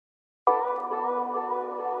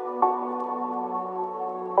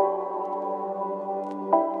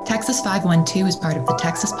Texas 512 is part of the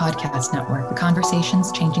Texas Podcast Network, the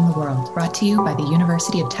conversations changing the world, brought to you by the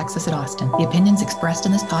University of Texas at Austin. The opinions expressed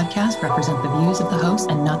in this podcast represent the views of the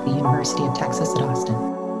host and not the University of Texas at Austin.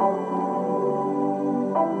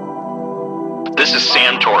 This is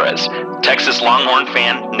Sam Torres, Texas Longhorn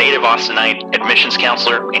fan, native Austinite, admissions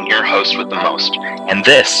counselor, and your host with the most. And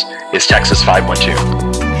this is Texas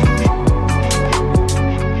 512.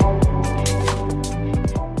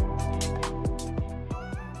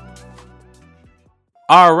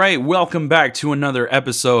 All right, welcome back to another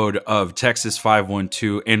episode of Texas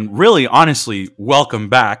 512, and really, honestly, welcome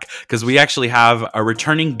back, because we actually have a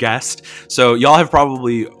returning guest. So y'all have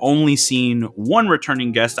probably only seen one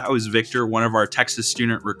returning guest. That was Victor, one of our Texas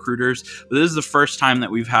student recruiters. But this is the first time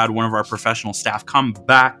that we've had one of our professional staff come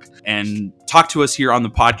back and talk to us here on the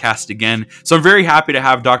podcast again. So I'm very happy to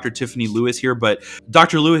have Dr. Tiffany Lewis here. But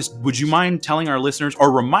Dr. Lewis, would you mind telling our listeners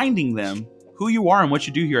or reminding them who you are and what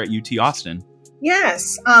you do here at UT Austin?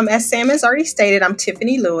 Yes. As Sam has already stated, I'm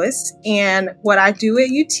Tiffany Lewis, and what I do at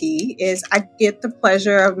UT is I get the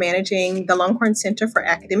pleasure of managing the Longhorn Center for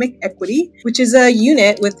Academic Equity, which is a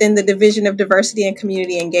unit within the Division of Diversity and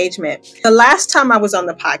Community Engagement. The last time I was on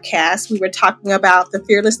the podcast, we were talking about the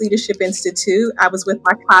Fearless Leadership Institute. I was with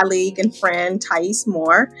my colleague and friend, Thais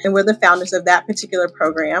Moore, and we're the founders of that particular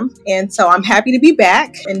program. And so I'm happy to be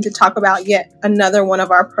back and to talk about yet another one of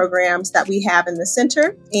our programs that we have in the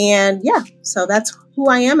center. And so that's who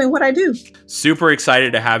I am and what I do. Super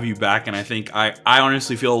excited to have you back. And I think I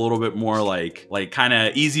honestly feel a little bit more like kind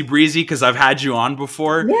of easy breezy because I've had you on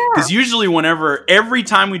before. Because usually every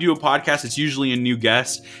time we do a podcast, it's usually a new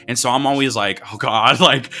guest. And so I'm always like, oh God,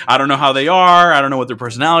 I don't know how they are. I don't know what their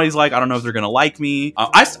personality is like. I don't know if they're going to like me.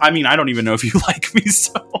 I mean, I don't even know if you like me.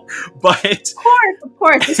 So, but of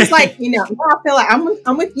course. This is like, now I feel like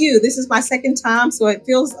I'm with you. This is my second time. So it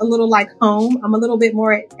feels a little like home. I'm a little bit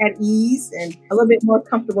more at ease and a little bit more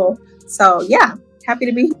comfortable. So happy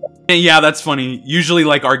to be here. Yeah, that's funny. Usually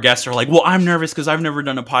our guests are like, well, I'm nervous because I've never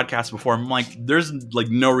done a podcast before. I'm like, there's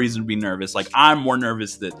no reason to be nervous. I'm more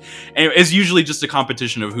nervous and it's usually just a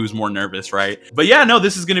competition of who's more nervous, right? But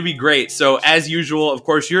this is going to be great. So as usual, of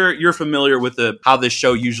course, you're familiar with how this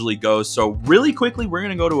show usually goes. So really quickly, we're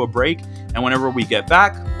going to go to a break. And whenever we get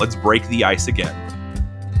back, let's break the ice again.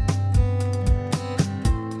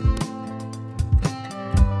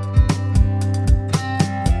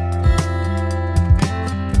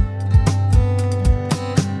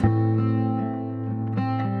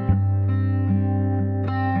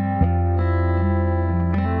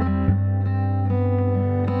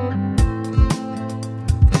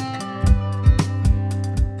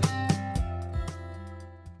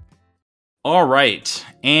 All right,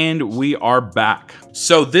 and we are back.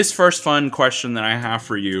 So this first fun question that I have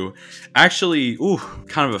for you actually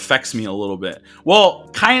kind of affects me a little bit. Well,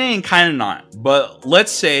 kind of and kind of not. But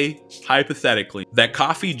let's say, hypothetically, that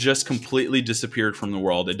coffee just completely disappeared from the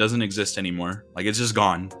world. It doesn't exist anymore. It's just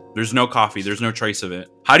gone. There's no coffee. There's no trace of it.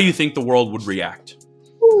 How do you think the world would react?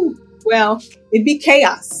 Well, it'd be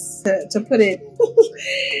chaos, to put it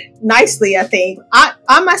nicely, I think.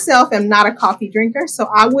 I myself am not a coffee drinker, so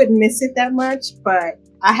I wouldn't miss it that much, but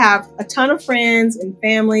I have a ton of friends and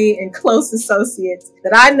family and close associates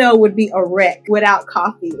that I know would be a wreck without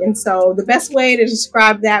coffee. And so the best way to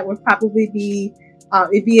describe that would probably be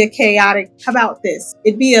it'd be a chaotic, how about this?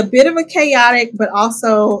 It'd be a bit of a chaotic, but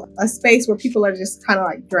also a space where people are just kind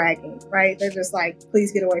of dragging, right? They're just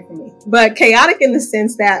please get away from me. But chaotic in the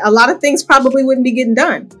sense that a lot of things probably wouldn't be getting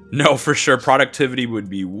done. No, for sure. Productivity would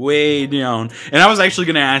be way down. And I was actually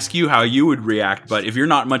going to ask you how you would react, but if you're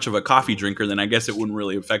not much of a coffee drinker, then I guess it wouldn't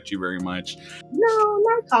really affect you very much. No,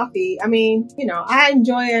 not coffee. I mean, I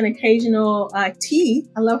enjoy an occasional tea.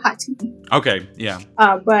 I love hot tea. Okay, yeah.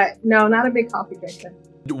 But no, not a big coffee drinker.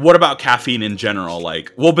 What about caffeine in general?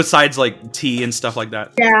 Besides tea and stuff like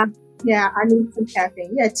that? Yeah, I need some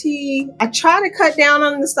caffeine. Yeah, tea. I try to cut down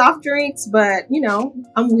on the soft drinks, but,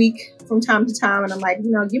 I'm weak from time to time. And I'm like,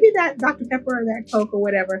 give me that Dr. Pepper or that Coke or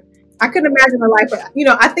whatever. I couldn't imagine my life. But,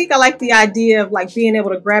 I think I like the idea of being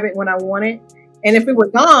able to grab it when I want it. And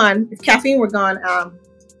if caffeine were gone,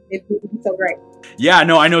 it'd be so great. Yeah,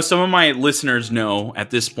 no, I know some of my listeners know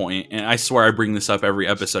at this point, and I swear I bring this up every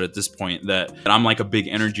episode at this point, that I'm a big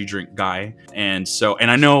energy drink guy. And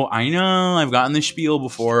I know I've gotten this spiel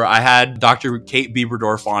before. I had Dr. Kate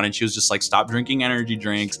Bieberdorf on, and she was just stop drinking energy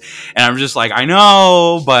drinks. And I'm just I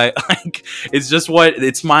know, but it's just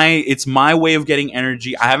it's my way of getting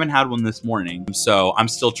energy. I haven't had one this morning, so I'm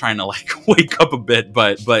still trying to wake up a bit.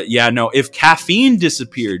 But yeah, no, if caffeine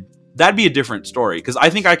disappeared, that'd be a different story. Because I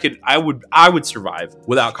think I would survive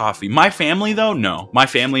without coffee. My family though, no, my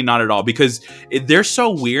family not at all, because they're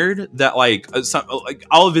so weird that like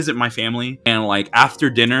I'll visit my family and like after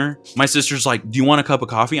dinner, my sister's like, "Do you want a cup of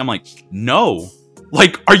coffee?" I'm like, "No."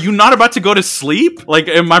 Like, are you not about to go to sleep? Like,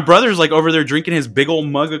 and my brother's like over there drinking his big old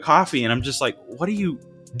mug of coffee, and I'm just like, what are you?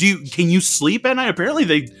 Can you sleep at night?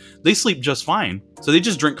 Apparently they sleep just fine. So they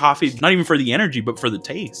just drink coffee, not even for the energy, but for the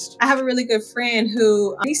taste. I have a really good friend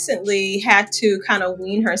who recently had to kind of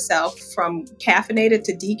wean herself from caffeinated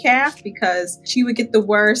to decaf because she would get the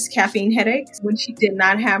worst caffeine headaches when she did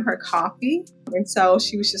not have her coffee. And so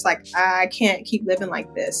she was just like, I can't keep living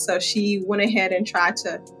like this. So she went ahead and tried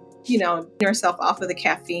to, wean herself off of the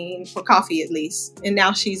caffeine, for coffee at least. And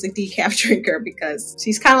now she's a decaf drinker because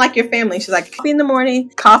she's kind of like your family. She's like, coffee in the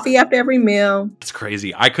morning, coffee after every meal. It's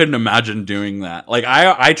crazy. I couldn't imagine doing that. Like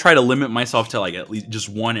I try to limit myself to like at least just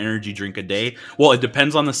one energy drink a day. Well, it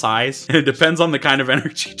depends on the size. It depends on the kind of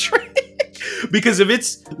energy drink. Because if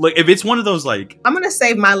it's one of those like, I'm going to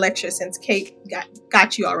save my lecture since Kate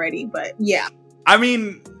got you already, but yeah. I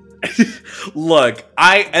mean, look,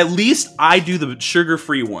 at least I do the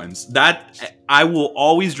sugar-free ones. That I will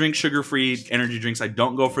always drink sugar-free energy drinks. I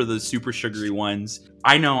don't go for the super sugary ones.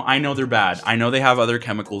 I know they're bad. I know they have other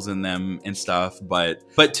chemicals in them and stuff, but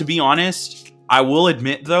to be honest, I will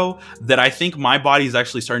admit though that I think my body is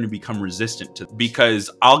actually starting to become resistant to,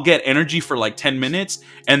 because I'll get energy for like 10 minutes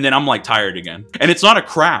and then I'm like tired again. And it's not a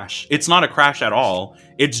crash. It's not a crash at all.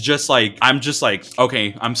 It's just like, I'm just like,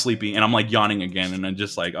 okay, I'm sleepy, and I'm like yawning again, and I'm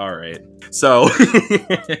just like, all right. So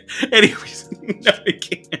anyways, no, I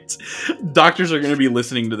can't. Doctors are going to be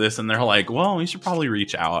listening to this and they're like, well, we should probably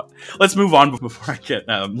reach out. Let's move on before I get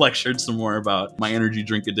lectured some more about my energy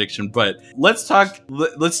drink addiction. But let's talk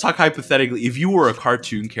hypothetically. If you were a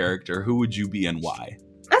cartoon character, who would you be and why?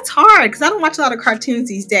 That's hard because I don't watch a lot of cartoons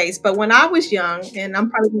these days. But when I was young, and I'm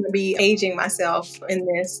probably going to be aging myself in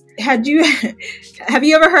this, have you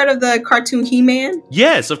ever heard of the cartoon He-Man?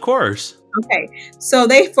 Yes, of course. Okay, so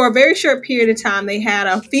for a very short period of time, they had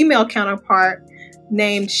a female counterpart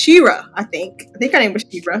named She-Ra. I think her name was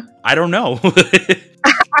She-Ra. I don't know.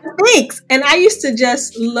 Thanks. And I used to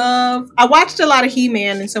just I watched a lot of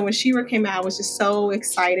He-Man. And so when She-Ra came out, I was just so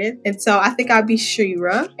excited. And so I think I'd be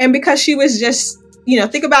She-Ra. And because she was just,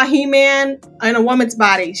 think about He-Man in a woman's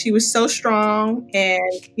body. She was so strong and,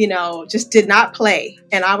 just did not play.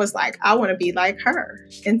 And I was like, I want to be like her.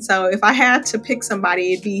 And so if I had to pick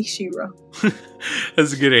somebody, it'd be She-Ra.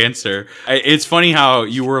 That's a good answer. It's funny how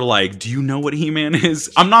you were like, do you know what He-Man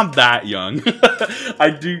is? I'm not that young. I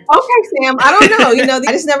do. Okay, Sam. I don't know.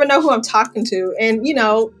 I just never know who I'm talking to. And, you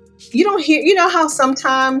don't hear, how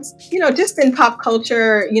sometimes, just in pop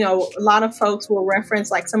culture, a lot of folks will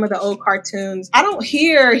reference like some of the old cartoons. I don't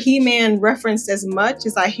hear He-Man referenced as much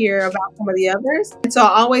as I hear about some of the others. And so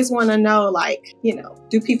I always want to know, like,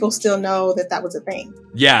 do people still know that was a thing?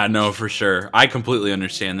 Yeah, no, for sure. I completely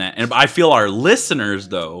understand that. And I feel our listeners,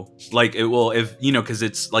 though, like it will, if, because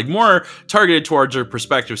it's like more targeted towards our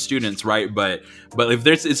prospective students, right? But if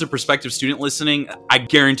it's a prospective student listening, I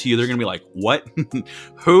guarantee you they're going to be like, what?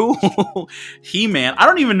 Who? He-Man? I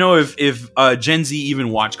don't even know if Gen Z even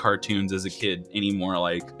watched cartoons as a kid anymore.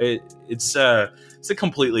 Like it's a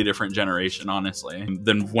completely different generation, honestly,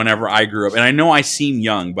 than whenever I grew up. And I know I seem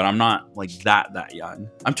young, but I'm not like that young.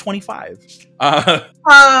 I'm 25.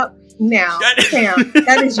 Now, Sam,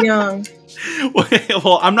 that is young.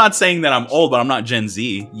 Well, I'm not saying that I'm old, but I'm not Gen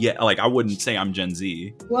Z yet. Like, I wouldn't say I'm Gen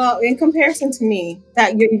Z. Well, in comparison to me,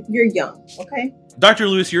 that you're young, okay? Dr.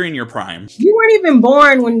 Lewis, you're in your prime. You weren't even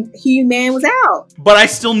born when He-Man was out. But I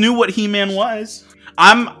still knew what He-Man was.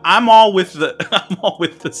 I'm all with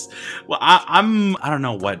this. Well, I don't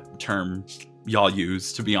know what term y'all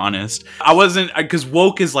use, to be honest. I wasn't, because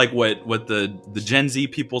woke is like what the Gen Z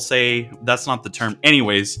people say. That's not the term.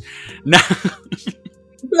 Anyways, now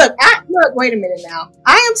look, wait a minute now.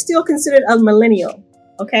 I am still considered a millennial.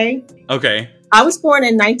 Okay. I was born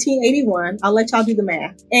in 1981. I'll let y'all do the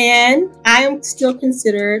math. And I am still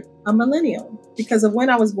considered a millennial because of when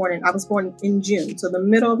I was born. I was born in June, so the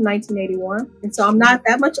middle of 1981. And so I'm not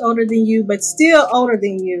that much older than you, but still older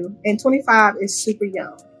than you. And 25 is super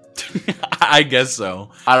young. I guess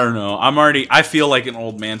so. I don't know. I feel like an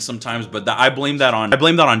old man sometimes, but I blame that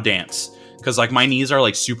on dance, because like my knees are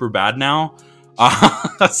like super bad now.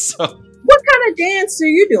 So what kind of dance are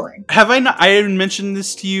you doing? Have I not? I didn't mention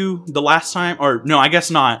this to you the last time, or no? I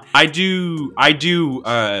guess not. I do.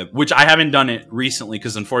 Which I haven't done it recently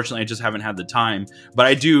because unfortunately I just haven't had the time. But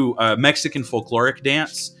I do Mexican folkloric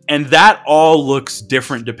dance, and that all looks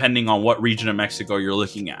different depending on what region of Mexico you're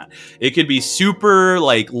looking at. It could be super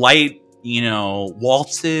like light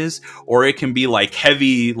waltzes, or it can be like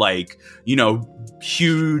heavy, like,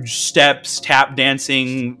 huge steps, tap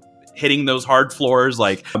dancing, hitting those hard floors.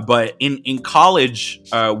 Like, but in college,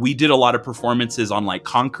 we did a lot of performances on like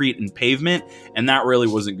concrete and pavement, and that really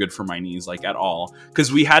wasn't good for my knees, like, at all,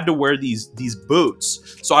 because we had to wear these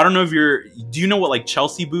boots. So I don't know if do you know what like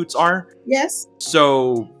Chelsea boots are? Yes.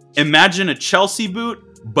 So imagine a Chelsea boot,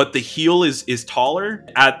 but the heel is taller.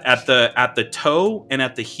 At the toe and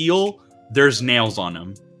at the heel, there's nails on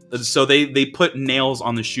them. So they put nails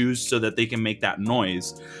on the shoes so that they can make that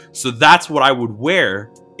noise. So that's what I would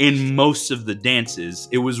wear in most of the dances.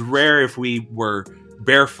 It was rare if we were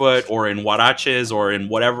barefoot or in huaraches or in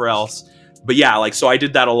whatever else. But yeah, like, so I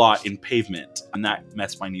did that a lot in pavement, and that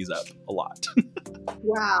messed my knees up a lot.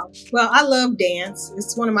 Wow. Well, I love dance.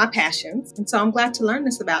 It's one of my passions. And so I'm glad to learn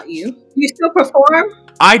this about you. Do you still perform?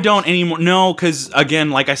 I don't anymore. No, because again,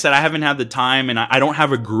 like I said, I haven't had the time, and I don't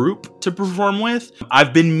have a group to perform with.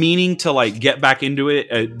 I've been meaning to like get back into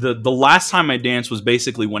it. The last time I danced was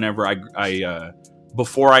basically whenever I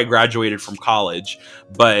before I graduated from college.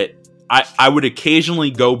 But I would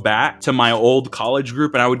occasionally go back to my old college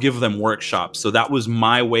group and I would give them workshops. So that was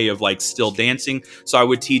my way of like still dancing. So I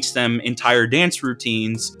would teach them entire dance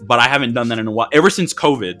routines, but I haven't done that in a while, ever since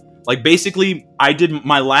COVID. Like, basically, I did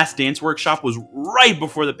my last dance workshop was right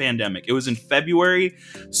before the pandemic. It was in February.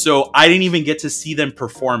 So I didn't even get to see them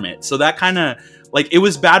perform it. So that kind of like, it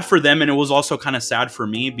was bad for them. And it was also kind of sad for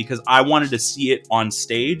me because I wanted to see it on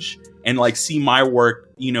stage and like see my work,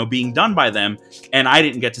 being done by them. And I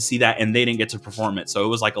didn't get to see that, and they didn't get to perform it. So it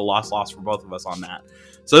was like a loss for both of us on that.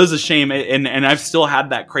 So it was a shame. And I've still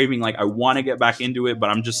had that craving. Like, I want to get back into it,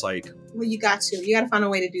 but I'm just like, well, you got to find a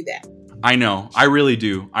way to do that. I know. I really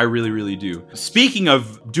do. I really, really do. Speaking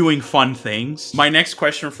of doing fun things, my next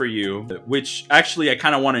question for you, which actually I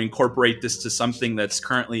kind of want to incorporate this to something that's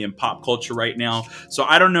currently in pop culture right now. So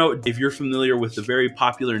I don't know if you're familiar with the very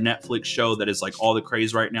popular Netflix show that is like all the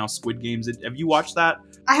craze right now, Squid Games. Have you watched that?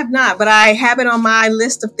 I have not, but I have it on my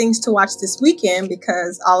list of things to watch this weekend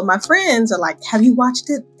because all of my friends are like, have you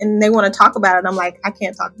watched it? And they want to talk about it. I'm like, I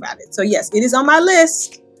can't talk about it. So yes, it is on my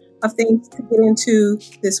list of things to get into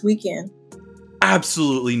this weekend.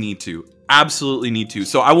 Absolutely need to.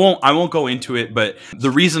 So I won't go into it, but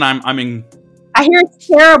the reason I'm in, I hear it's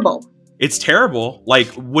terrible. It's terrible. Like,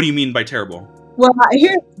 what do you mean by terrible? Well, I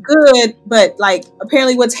hear it's good, but like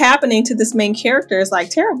apparently what's happening to this main character is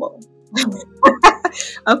like terrible.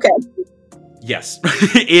 Okay. Yes,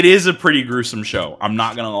 it is a pretty gruesome show. I'm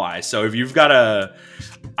not gonna lie. So if you've got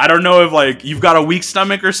I don't know if like you've got a weak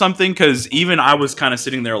stomach or something, because even I was kind of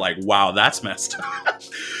sitting there like, wow, that's messed up.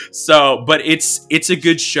 So, but it's a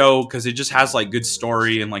good show because it just has like good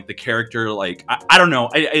story and like the character. Like I don't know.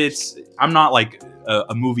 I'm not like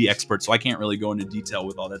a movie expert, so I can't really go into detail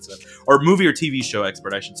with all that stuff, or movie or TV show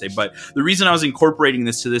expert, I should say. But the reason I was incorporating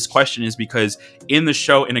this to this question is because in the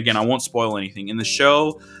show, and again, I won't spoil anything, in the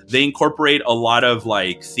show, they incorporate a lot of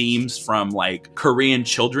like themes from like Korean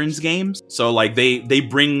children's games. So like they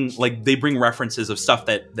bring references of stuff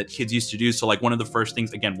that kids used to do. So like one of the first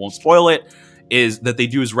things, again, won't spoil it, is that they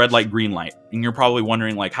do is red light, green light. And you're probably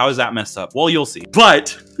wondering like, how is that messed up? Well, you'll see.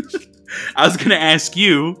 But I was going to ask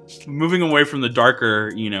you, moving away from the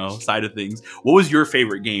darker, side of things, what was your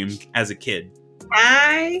favorite game as a kid?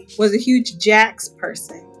 I was a huge Jax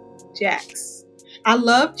person. Jax. I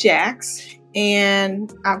love Jax,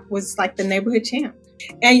 and I was like the neighborhood champ.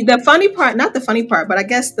 And the funny part, not the funny part, but I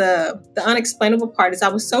guess the unexplainable part is I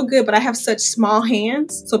was so good, but I have such small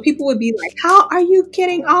hands. So people would be like, how are you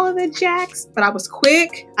getting all of the Jax? But I was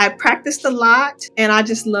quick. I practiced a lot, and I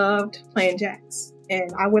just loved playing Jax. And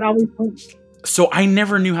I would always win. So I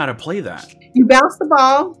never knew how to play that. You bounce the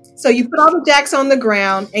ball. So you put all the Jacks on the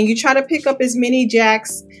ground and you try to pick up as many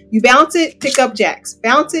Jacks. You bounce it, pick up Jacks.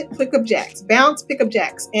 Bounce it, pick up Jacks. Bounce, pick up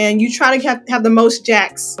Jacks. And you try to have the most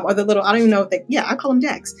Jacks, or the little, I don't even know what I call them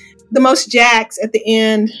Jacks. The most Jacks at the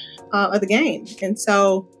end of the game. And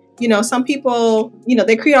so, some people,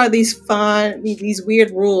 they create all these fun, these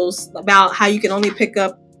weird rules about how you can only pick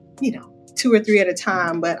up, 2 or 3 at a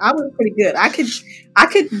time. But I was pretty good. I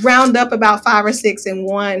could round up about 5 or 6 in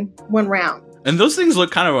one round. And those things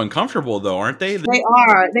look kind of uncomfortable, though, aren't they? They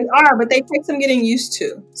are, but they take some getting used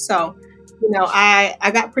to. So,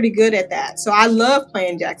 I got pretty good at that. So I love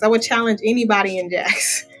playing Jax. I would challenge anybody in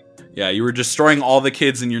Jax. Yeah, you were destroying all the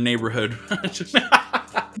kids in your neighborhood.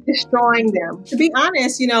 Destroying them. To be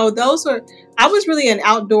honest, I was really an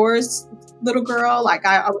outdoors little girl. Like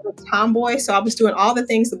I was a tomboy, so I was doing all the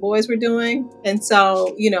things the boys were doing. And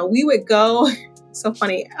so, we would go so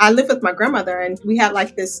funny. I lived with my grandmother, and we had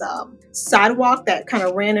like this sidewalk that kind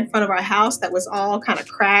of ran in front of our house that was all kind of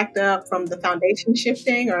cracked up from the foundation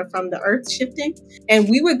shifting or from the earth shifting. And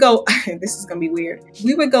we would go, this is going to be weird.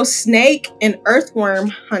 We would go snake and earthworm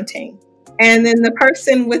hunting. And then the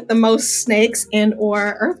person with the most snakes and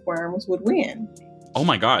or earthworms would win. Oh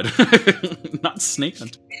my God. Not snake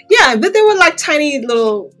hunting. Yeah, but they were like tiny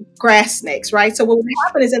little grass snakes, right? So what would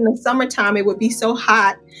happen is in the summertime, it would be so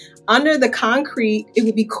hot. Under the concrete, it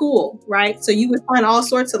would be cool, right? So you would find all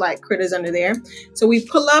sorts of like critters under there. So we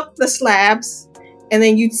pull up the slabs and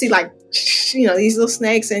then you'd see like, these little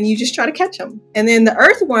snakes, and you just try to catch them. And then the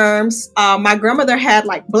earthworms, my grandmother had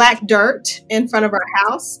like black dirt in front of our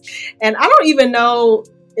house. And I don't even know,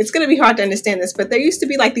 it's going to be hard to understand this, but there used to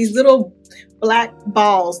be like these little black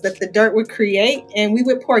balls that the dirt would create, and we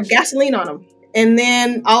would pour gasoline on them. And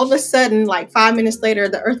then all of a sudden, like 5 minutes later,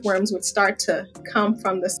 the earthworms would start to come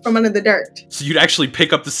from under the dirt. So you'd actually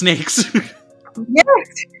pick up the snakes.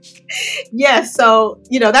 Yes. Yes. So,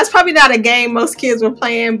 that's probably not a game most kids were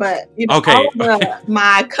playing, but okay. All of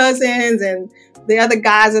my cousins and the other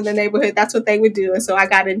guys in the neighborhood, that's what they would do. And so I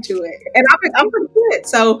got into it, and I'm pretty good.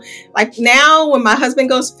 So like now when my husband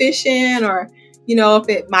goes fishing, or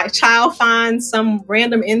if my child finds some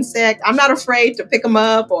random insect, I'm not afraid to pick them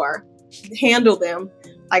up or handle them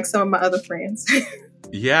like some of my other friends.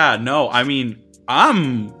 Yeah, no, I mean,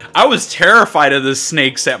 I was terrified of the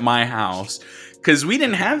snakes at my house because we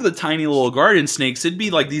didn't have the tiny little garden snakes. It'd be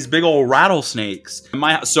like these big old rattlesnakes.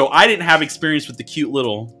 So I didn't have experience with the cute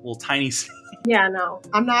little tiny snakes. Yeah, no,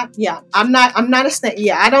 I'm not a snake.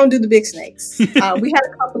 Yeah, I don't do the big snakes. We had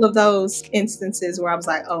a couple of those instances where I was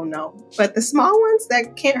like, oh no. But the small ones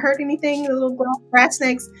that can't hurt anything, the little grass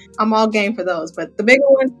snakes, I'm all game for those. But the bigger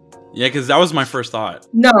one. Yeah, because that was my first thought.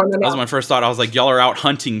 No. That was my first thought. I was like, y'all are out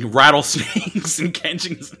hunting rattlesnakes and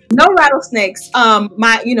catching. No rattlesnakes.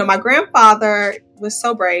 My grandfather was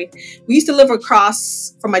so brave. We used to live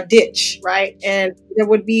across from a ditch, right? And there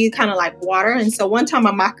would be kind of like water. And so one time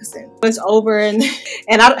my moccasin was over, and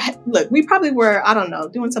we probably were, I don't know,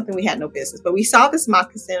 doing something we had no business, but we saw this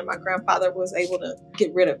moccasin, and my grandfather was able to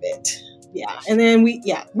get rid of it. Yeah. And then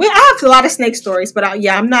I have a lot of snake stories, but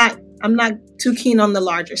I'm not too keen on the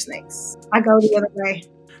larger snakes. I go the other way.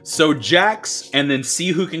 So jacks, and then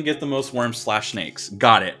see who can get the most worms/snakes.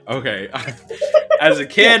 Got it. Okay. As a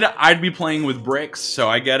kid, I'd be playing with bricks, so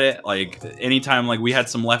I get it. Like anytime like we had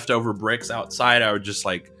some leftover bricks outside, I'd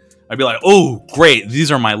be like, oh great,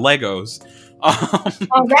 these are my Legos.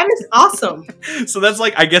 Oh, that is awesome. So that's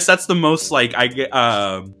like, I guess that's the most like I get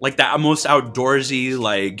like that most outdoorsy,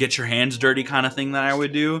 like get your hands dirty kind of thing that I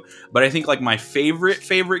would do. But I think like my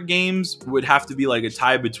favorite games would have to be like a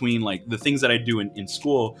tie between like the things that I do in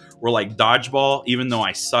school were like dodgeball, even though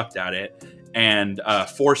I sucked at it, and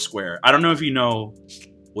Foursquare. I don't know if you know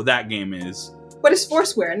what that game is. What is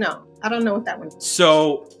Foursquare? No, I don't know what that one is.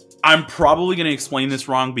 So I'm probably going to explain this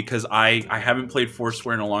wrong because I haven't played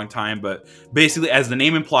Foursquare in a long time, but basically, as the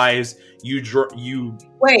name implies, you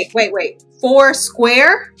Wait.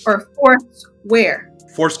 Foursquare or Foursquare?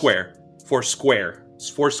 Foursquare.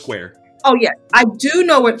 Oh yeah, I do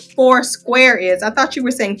know what Foursquare is. I thought you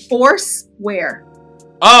were saying Foursquare.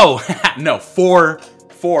 Oh no, four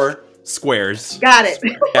squares. Got it.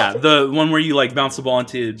 Yeah, the one where you like bounce the ball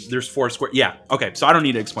into, there's 4 squares. Yeah, okay, so I don't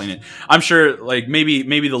need to explain it. I'm sure like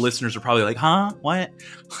maybe the listeners are probably like, huh, what?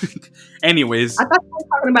 Anyways, I thought you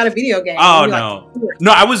were talking about a video game. Oh no,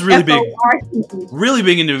 no, I was really F-O-R-C-E.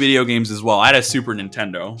 big into video games as well. I had a Super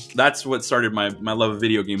Nintendo. That's what started my love of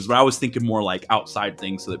video games. But I was thinking more like outside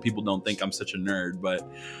things so that people don't think I'm such a nerd. But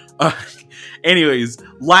anyways,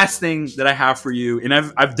 last thing that I have for you, and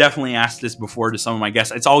I've definitely asked this before to some of my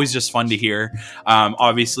guests. It's always just fun to hear.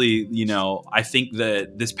 Obviously, I think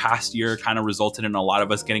that this past year kind of resulted in a lot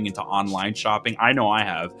of us getting into online shopping. I know I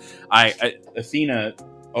have. Athena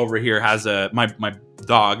over here has my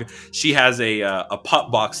dog. She has a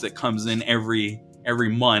pup box that comes in every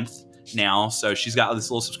month now. So she's got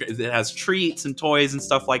this little subscription. It has treats and toys and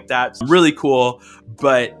stuff like that. It's really cool,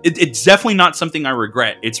 but it's definitely not something I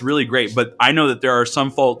regret. It's really great, but I know that there are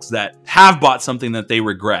some folks that have bought something that they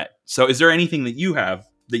regret. So is there anything that you have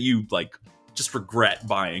that you like just regret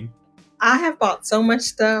buying? I have bought so much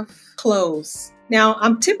stuff. Clothes. Now,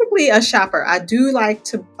 I'm typically a shopper. I do like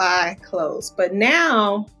to buy clothes, but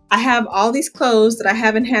now I have all these clothes that I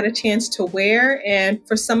haven't had a chance to wear. And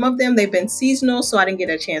for some of them, they've been seasonal, so I didn't get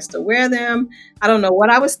a chance to wear them. I don't know what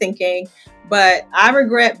I was thinking, but I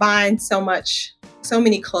regret buying so much so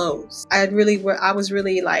many clothes. I was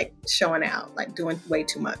really like showing out, like doing way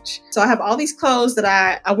too much. So I have all these clothes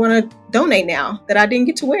that I want to donate now that I didn't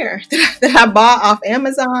get to wear, that I bought off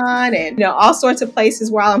Amazon and, all sorts of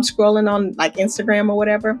places while I'm scrolling on like Instagram or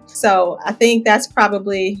whatever. So I think that's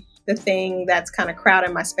probably the thing that's kind of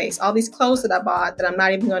crowding my space. All these clothes that I bought that I'm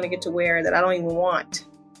not even going to get to wear, that I don't even want.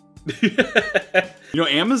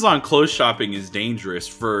 Amazon clothes shopping is dangerous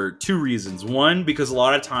for two reasons. One, because a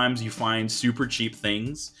lot of times you find super cheap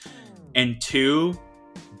things. And two,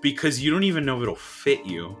 because you don't even know if it'll fit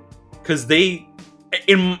you. Because that's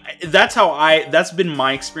been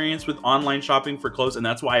my experience with online shopping for clothes, and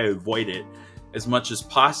that's why I avoid it as much as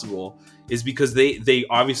possible, is because they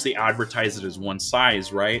obviously advertise it as one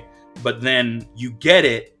size, right? But then you get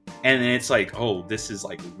it, and then it's like, oh, this is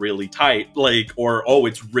like really tight, like, or oh,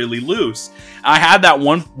 it's really loose. I had that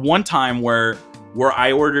one time where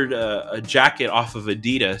I ordered a jacket off of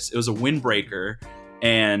Adidas. It was a windbreaker,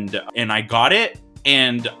 and I got it,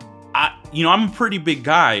 and I'm a pretty big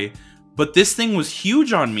guy, but this thing was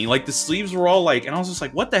huge on me. Like the sleeves were all like, and I was just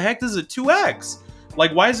like, what the heck? This is a 2X.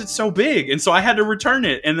 Like, why is it so big? And so I had to return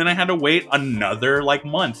it, and then I had to wait another like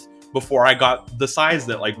month before I got the size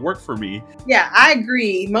that like worked for me. Yeah, I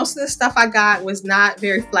agree. Most of the stuff I got was not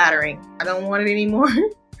very flattering. I don't want it anymore.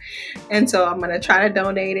 And so I'm going to try to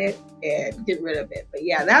donate it and get rid of it. But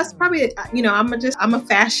yeah, that's probably, I'm a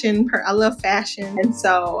fashion, I love fashion. And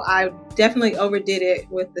so I definitely overdid it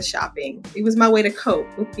with the shopping. It was my way to cope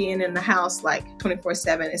with being in the house like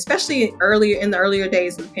 24/7, especially in the earlier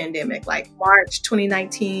days of the pandemic, like March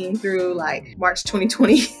 2019 through like March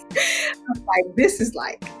 2020. I'm like, this is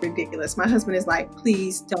like ridiculous. My husband is like,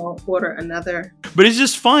 please don't order another. But it's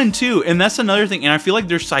just fun too. And that's another thing. And I feel like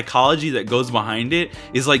there's psychology that goes behind it,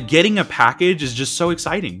 is like getting a package is just so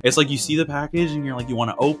exciting. It's like you see the package and you're like, you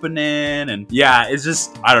want to open it. And yeah, it's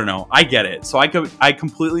just, I don't know. I get it. So I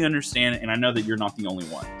completely understand it. And I know that you're not the only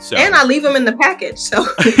one. So. And I leave them in the package. So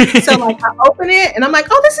like I open it and I'm like,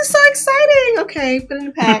 oh, this is so exciting. Okay, put it in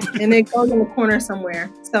the pack. And it goes in the corner somewhere.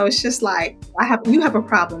 So it's just like, you have a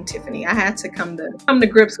problem, Tiffany. I had to come to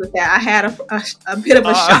grips with that. I had a bit of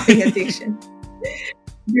a shopping addiction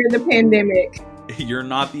during the pandemic. You're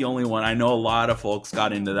not the only one. I know a lot of folks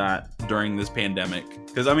got into that during this pandemic.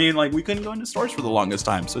 Because, I mean, like, we couldn't go into stores for the longest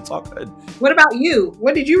time, so it's all good. What about you?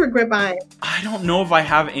 What did you regret buying? I don't know if I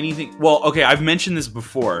have anything. Well, okay, I've mentioned this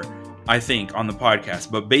before, I think, on the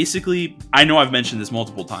podcast. But basically, I know I've mentioned this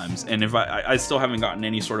multiple times. And if I still haven't gotten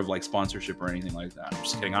any sort of, like, sponsorship or anything like that. I'm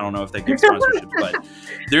just kidding. I don't know if they give sponsorship. But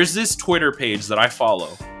there's this Twitter page that I follow.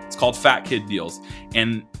 It's called Fat Kid Deals.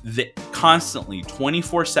 And constantly,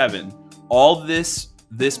 24/7, all this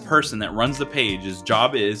person that runs the page, his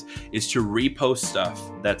job is to repost stuff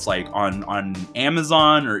that's like on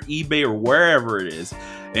Amazon or eBay or wherever it is.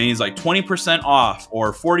 And he's like 20% off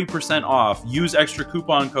or 40% off. Use extra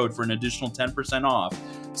coupon code for an additional 10% off.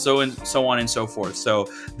 So on and so forth. So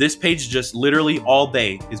this page just literally all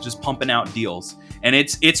day is just pumping out deals. And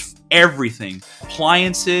it's everything.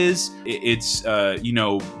 Appliances, it's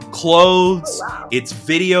clothes, it's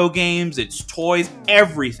video games, it's toys,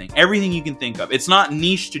 everything you can think of. It's not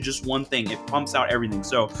niche to just one thing. It pumps out everything.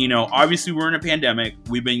 So, obviously we're in a pandemic.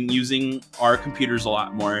 We've been using our computers a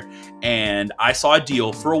lot more. And I saw a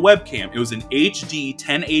deal for a webcam. It was an HD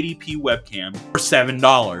 1080p webcam for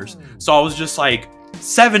 $7. So I was just like,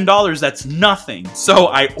 $7, that's nothing. So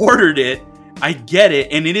I ordered it. I get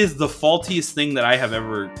it, and it is the faultiest thing that I have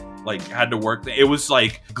ever like had to work. It was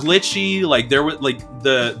like glitchy, like there was like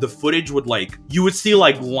the footage would like, you would see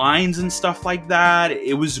like lines and stuff like that.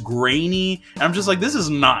 It was grainy, and I'm just like, this is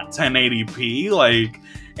not 1080p, like.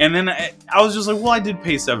 And then I was just like, well, I did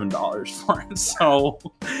pay $7 for it, so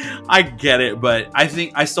I get it. But I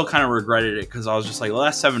think I still kind of regretted it because I was just like, well,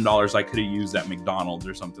 that's $7 I could have used at McDonald's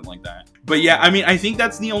or something like that. But yeah, I mean, I think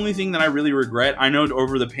that's the only thing that I really regret. I know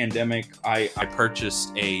over the pandemic, I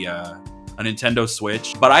purchased a Nintendo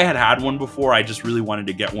Switch, but I had one before. I just really wanted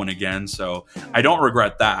to get one again, so I don't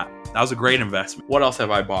regret that. That was a great investment. What else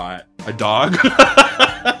have I bought? A dog?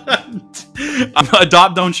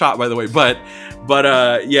 Adopt, don't shop, by the way. But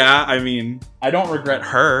yeah, I mean, I don't regret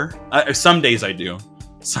her. Some days I do.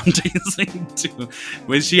 Some days I do.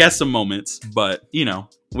 When she has some moments, but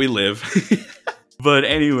we live. But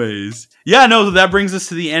anyways, yeah, no, that brings us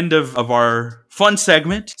to the end of our fun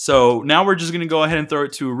segment. So now we're just going to go ahead and throw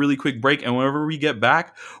it to a really quick break. And whenever we get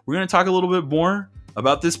back, we're going to talk a little bit more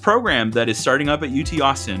about this program that is starting up at UT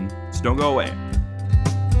Austin. So don't go away.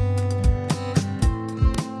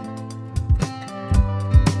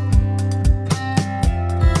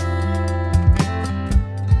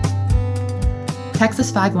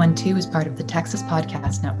 Texas 512 is part of the Texas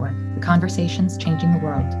Podcast Network, the conversations changing the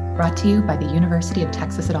world. Brought to you by the University of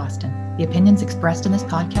Texas at Austin. The opinions expressed in this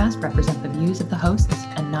podcast represent the views of the hosts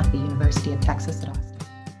and not the University of Texas at Austin.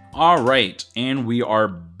 All right, and we are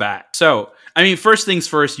back. So, first things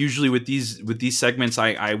first, usually with these segments,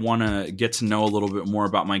 I want to get to know a little bit more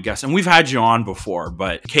about my guests. And we've had you on before,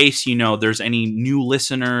 but in case, there's any new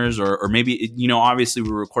listeners or maybe, obviously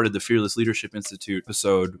we recorded the Fearless Leadership Institute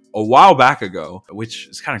episode a while back ago, which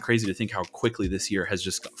is kind of crazy to think how quickly this year has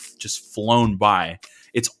just flown by.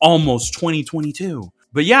 It's almost 2022.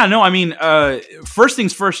 But yeah, first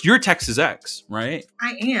things first, you're Texas X, right?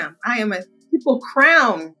 I am a Triple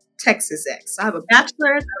Crown Texas X. I have a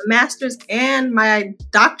bachelor's, a master's, and my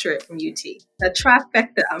doctorate from UT. The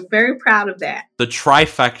trifecta. I'm very proud of that. The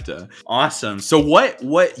trifecta. Awesome. So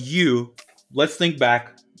let's think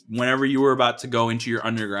back whenever you were about to go into your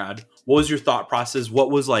undergrad. What was your thought process?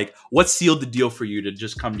 What sealed the deal for you to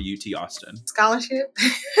just come to UT Austin? Scholarship.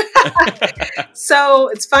 So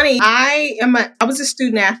it's funny. I was a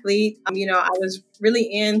student athlete. I was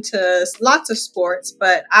really into lots of sports,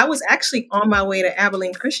 but I was actually on my way to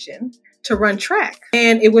Abilene Christian to run track.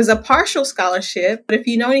 And it was a partial scholarship. But if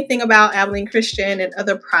you know anything about Abilene Christian and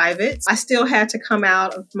other privates, I still had to come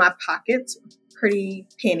out of my pockets pretty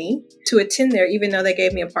penny to attend there, even though they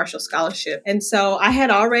gave me a partial scholarship. And so I had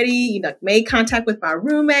already, made contact with my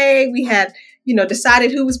roommate. We had,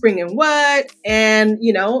 decided who was bringing what. And,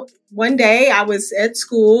 one day I was at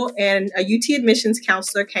school and a UT admissions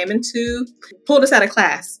counselor pulled us out of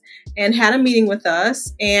class and had a meeting with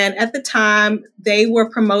us. And at the time they were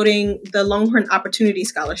promoting the Longhorn Opportunity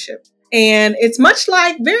Scholarship. And it's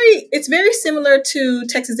it's very similar to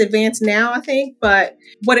Texas Advance now, I think. But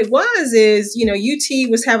what it was is, UT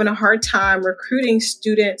was having a hard time recruiting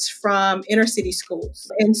students from inner city schools.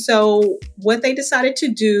 And so what they decided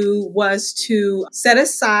to do was to set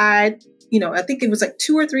aside, I think it was like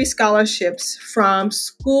 2 or 3 scholarships from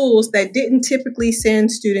schools that didn't typically send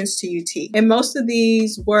students to UT. And most of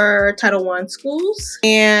these were Title I schools.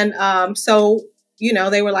 And so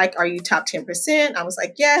they were like, are you top 10%? I was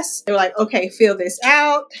like, yes. They were like, okay, fill this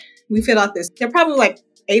out. We filled out this. There are probably like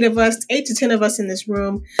 8 to 10 of us in this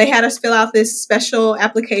room. They had us fill out this special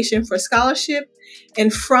application for scholarship.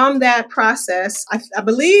 And from that process, I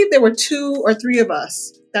believe there were 2 or 3 of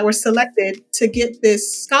us that were selected to get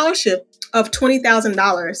this scholarship of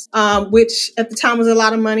 $20,000, which at the time was a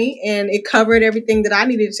lot of money. And it covered everything that I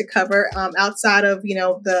needed to cover outside of,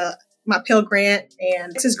 my Pell Grant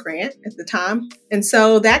and Texas Grant at the time. And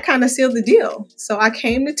so that kind of sealed the deal. So I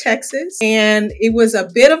came to Texas and it was a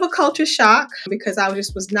bit of a culture shock because I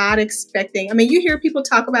was not expecting. You hear people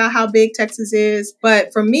talk about how big Texas is,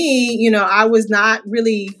 but for me, I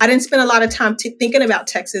didn't spend a lot of time thinking about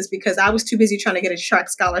Texas because I was too busy trying to get a track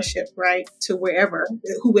scholarship, right, to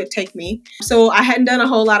who would take me. So I hadn't done a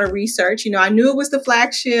whole lot of research. I knew it was the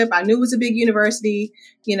flagship. I knew it was a big university,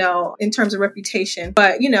 in terms of reputation,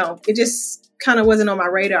 but, it just kind of wasn't on my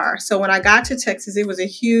radar. So when I got to Texas, it was a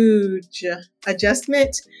huge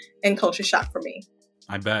adjustment and culture shock for me.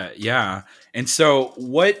 I bet. Yeah. And so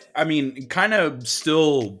kind of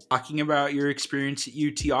still talking about your experience at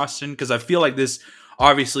UT Austin, because I feel like this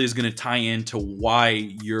obviously is going to tie into why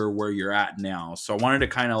you're where you're at now. So I wanted to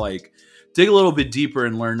kind of dig a little bit deeper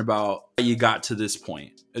and learn about how you got to this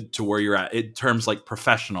point, to where you're at in terms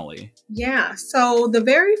professionally. Yeah. So the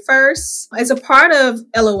very first, as a part of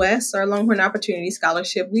LOS or Longhorn Opportunity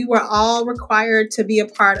Scholarship, we were all required to be a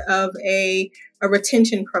part of a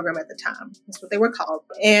retention program at the time. That's what they were called.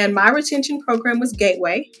 And my retention program was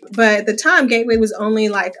Gateway. But at the time, Gateway was only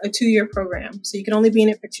like a 2-year program. So you could only be in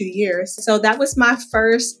it for 2 years. So that was my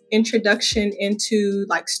first introduction into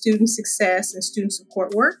student success and student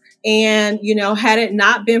support work. And, had it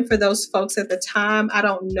not been for those folks at the time, I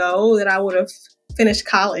don't know that I would have finished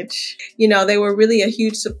college. They were really a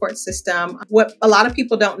huge support system. What a lot of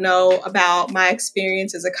people don't know about my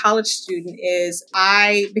experience as a college student is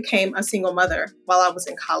I became a single mother while I was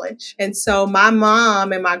in college. And so my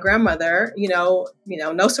mom and my grandmother,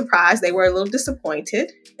 no surprise, they were a little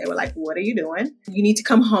disappointed. They were like, what are you doing? You need to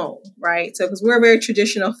come home, right? So because we're a very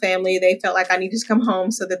traditional family, they felt like I needed to come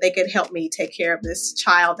home so that they could help me take care of this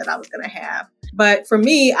child that I was going to have. But for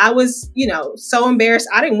me, I was, so embarrassed.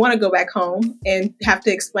 I didn't want to go back home and have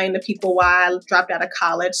to explain to people why I dropped out of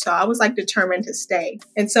college. So I was determined to stay.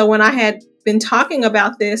 And so when I had been talking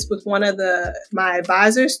about this with one of my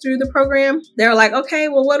advisors through the program. They're like, okay,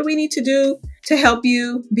 well, what do we need to do to help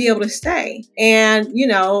you be able to stay? And,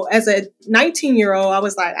 as a 19-year-old, I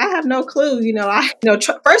was like, I have no clue.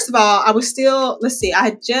 First of all, I was still, I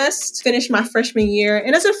had just finished my freshman year.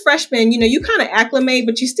 And as a freshman, you kind of acclimate,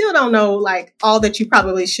 but you still don't know like all that you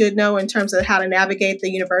probably should know in terms of how to navigate the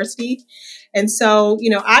university. And so,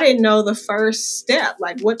 I didn't know the first step,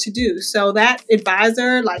 like what to do. So that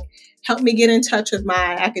advisor, helped me get in touch with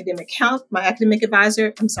my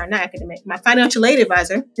my financial aid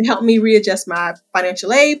advisor, to help me readjust my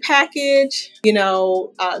financial aid package,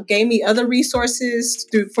 gave me other resources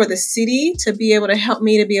for the city to be able to help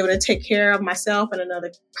me to be able to take care of myself and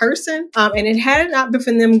another person. And it had not been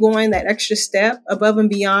for them going that extra step above and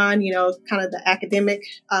beyond, kind of the academic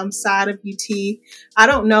side of UT, I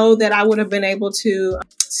don't know that I would have been able to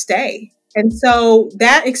stay. And so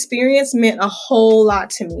that experience meant a whole lot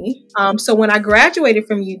to me. So when I graduated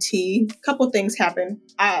from UT, a couple things happened.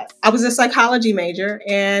 I was a psychology major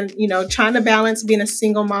and, trying to balance being a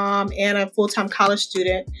single mom and a full-time college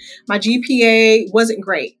student. My GPA wasn't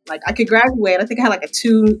great. I could graduate. I think I had a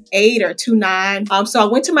 2.8 or 2.9. So I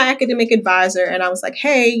went to my academic advisor and I was like,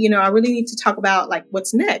 hey, I really need to talk about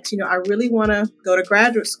what's next. I really want to go to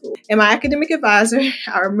graduate school. And my academic advisor,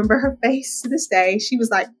 I remember her face to this day. She was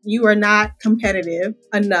like, you are not competitive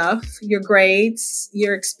enough. Your grades,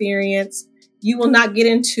 your experience, you will not get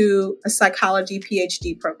into a psychology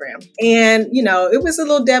PhD program. And, it was a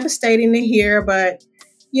little devastating to hear, but,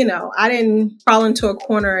 I didn't fall into a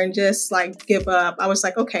corner and just give up. I was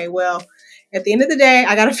like, okay, well, at the end of the day,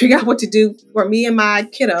 I got to figure out what to do for me and my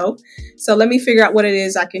kiddo. So let me figure out what it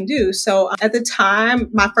is I can do. So at the time,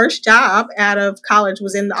 my first job out of college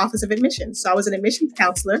was in the Office of Admissions. So I was an admissions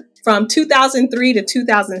counselor from 2003 to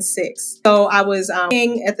 2006. So I was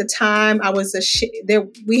at the time,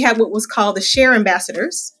 we had what was called the Share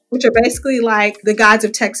Ambassadors, which are basically like the Guides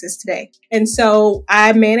of Texas today. And so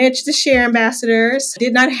I managed the Share Ambassadors,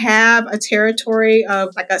 did not have a territory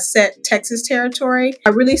of a set Texas territory.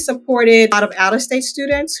 I really supported a lot of out-of-state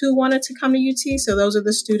students who wanted to come to UT. So those are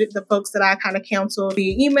the folks that I kind of counseled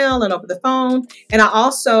via email and over the phone. And I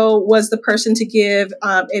also was the person to give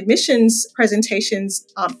admissions presentations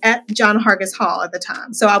at John Hargis Hall at the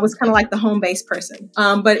time. So I was kind of like the home base person.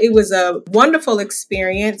 But it was a wonderful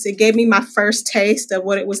experience. It gave me my first taste of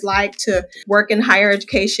what it was like to work in higher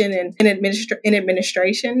education and in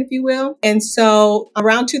administration, if you will. And so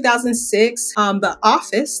around 2006, the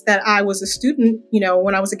office that I was a student,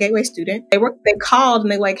 when I was a Gateway student, they called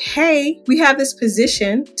and they were like, hey, we have this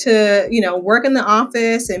position to, work in the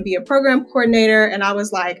office and be a program coordinator. And I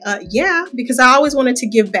was like, yeah, because I always wanted to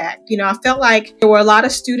give back. I felt like there were a lot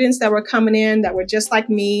of students that were coming in that were just like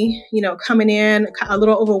me, coming in a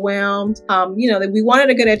little overwhelmed, that we wanted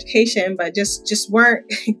a good education, but just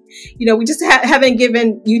weren't, we just haven't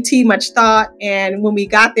given UT much thought. And when we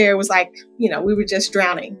got there, it was like, we were just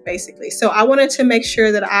drowning, basically. So I wanted to make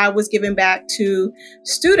sure that I was giving back to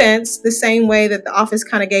students the same way that the office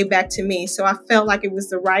kind of gave back to me. So I felt like it was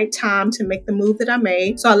the right time to make the move that I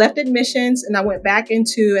made. So I left admissions and I went back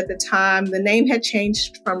into, at the time, the name had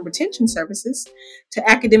changed from retention services to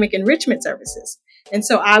academic enrichment services. And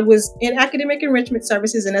so I was in academic enrichment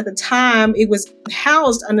services. And at the time, it was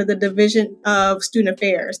housed under the Division of Student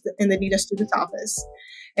Affairs in the NEDA Students Office.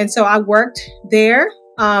 And so I worked there.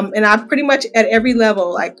 And I pretty much at every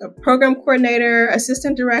level, like a program coordinator,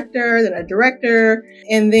 assistant director, then a director.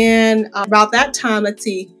 And then about that time,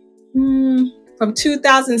 from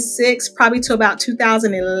 2006, probably to about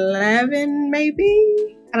 2011,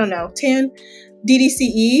 maybe, 10,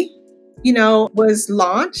 DDCE, was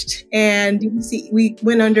launched, and we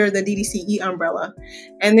went under the DDCE umbrella.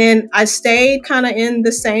 And then I stayed kind of in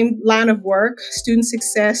the same line of work, student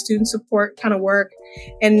success, student support kind of work.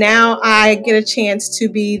 And now I get a chance to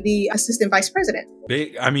be the assistant vice president.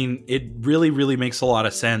 It really, really makes a lot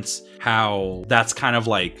of sense how that's kind of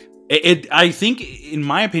like, I think, in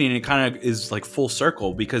my opinion, it kind of is like full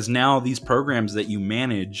circle, because now these programs that you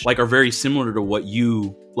manage are very similar to what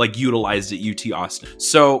you utilized at UT Austin.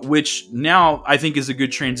 So, which now I think is a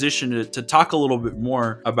good transition to talk a little bit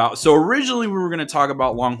more about. So originally we were going to talk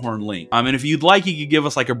about Longhorn Link. And if you'd like, you could give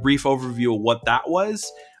us a brief overview of what that was.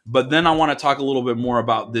 But then I want to talk a little bit more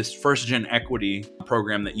about this First Gen Equity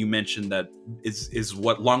program that you mentioned that is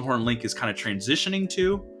what Longhorn Link is kind of transitioning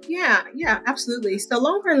to. Yeah, absolutely. So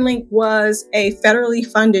Longhorn Link was a federally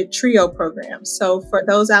funded TRIO program. So for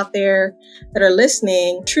those out there that are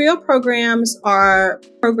listening, TRIO programs are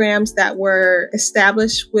programs that were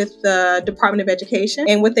established with the Department of Education.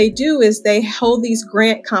 And what they do is they hold these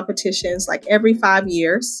grant competitions like every 5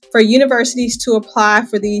 years for universities to apply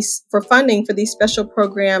for funding for these special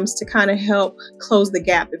programs to kind of help close the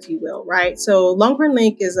gap, if you will, right? So Longhorn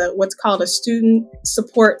Link is what's called a Student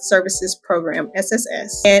Support Services Program,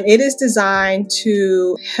 SSS. And it is designed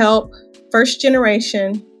to help first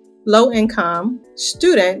generation, low income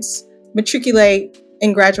students matriculate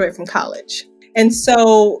and graduate from college. And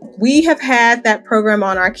so we have had that program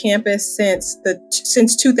on our campus since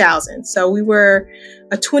 2000. So we were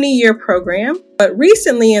a 20-year program. But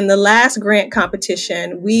recently in the last grant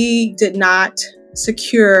competition, we did not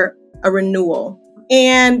secure a renewal.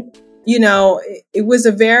 And it was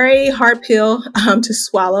a very hard pill to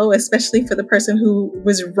swallow, especially for the person who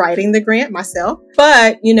was writing the grant, myself.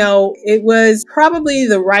 But, it was probably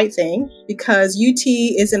the right thing because UT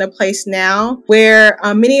is in a place now where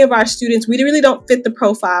many of our students, we really don't fit the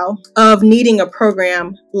profile of needing a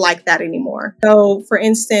program like that anymore. So, for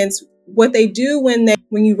instance, what they do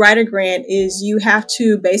when you write a grant is you have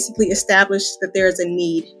to basically establish that there's a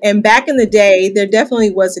need. And back in the day, there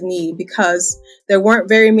definitely was a need because there weren't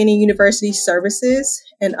very many university services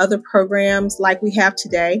and other programs like we have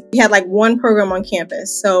today. We had like one program on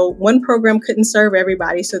campus. So one program couldn't serve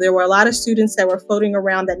everybody. So there were a lot of students that were floating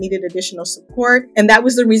around that needed additional support. And that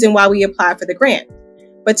was the reason why we applied for the grant.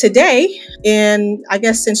 But today,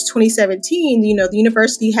 since 2017, the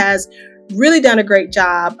university has really done a great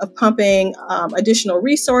job of pumping additional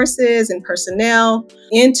resources and personnel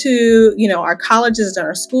into, our colleges and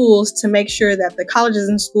our schools to make sure that the colleges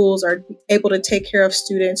and schools are able to take care of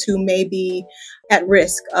students who may be at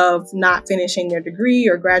risk of not finishing their degree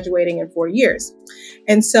or graduating in 4 years.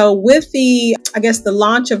 And so with the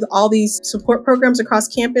launch of all these support programs across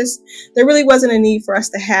campus, there really wasn't a need for us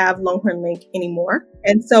to have Longhorn Link anymore.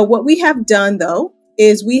 And so what we have done, though,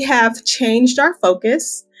 is we have changed our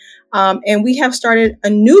focus. And we have started a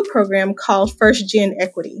new program called First Gen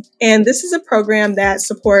Equity. And this is a program that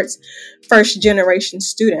supports first generation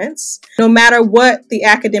students, no matter what the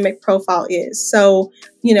academic profile is. So,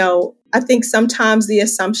 I think sometimes the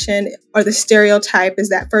assumption or the stereotype is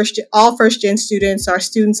that all first gen students are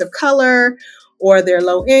students of color or they're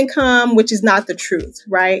low income, which is not the truth,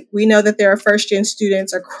 right? We know that there are first gen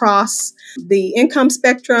students across the income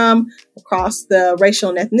spectrum, across the racial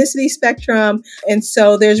and ethnicity spectrum. And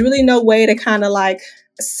so there's really no way to kind of like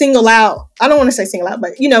single out. I don't want to say single out,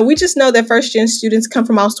 but we just know that first gen students come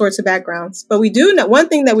from all sorts of backgrounds. But we do know one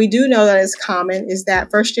thing that we do know that is common is that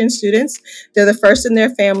first gen students, they're the first in their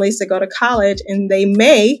families to go to college and they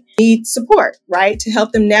may need support, right? To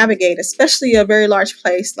help them navigate, especially a very large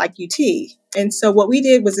place like UT. And so what we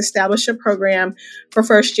did was establish a program for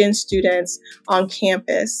first gen students on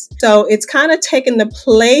campus. So it's kind of taken the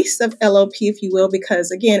place of LOP, if you will,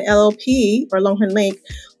 because again, LOP or Longhorn Link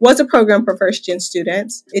was a program for first gen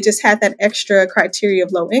students. It just had that extra criteria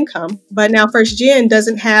of low income. But now first gen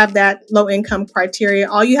doesn't have that low income criteria.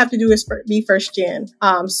 All you have to do is be first gen.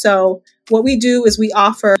 So what we do is we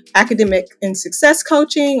offer academic and success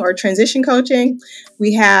coaching or transition coaching.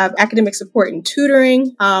 We have academic support and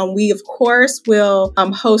tutoring. We, of course, will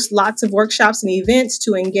host lots of workshops and events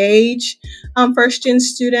to engage first gen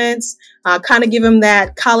students, kind of give them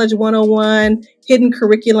that college 101 hidden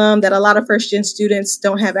curriculum that a lot of first gen students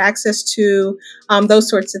don't have access to, those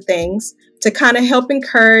sorts of things, to kind of help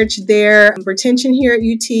encourage their retention here at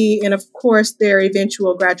UT and, of course, their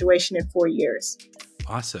eventual graduation in 4 years.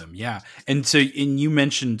 Awesome. Yeah. And you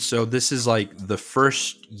mentioned, so this is like the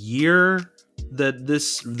first year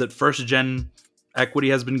that First Gen Equity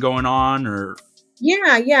has been going on, or?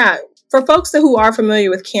 Yeah. For folks who are familiar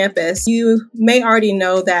with campus, you may already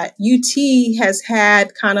know that UT has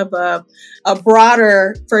had kind of a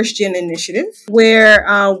broader First Gen initiative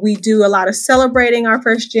where we do a lot of celebrating our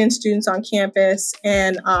First Gen students on campus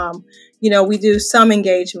and, we do some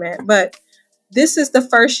engagement, but this is the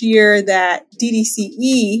first year that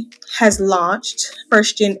DDCE has launched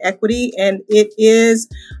First Gen Equity, and it is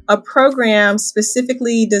a program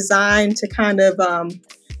specifically designed to kind of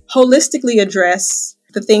holistically address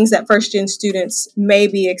the things that first gen students may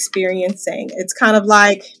be experiencing. It's kind of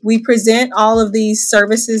like we present all of these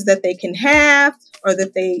services that they can have or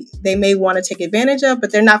that they may want to take advantage of,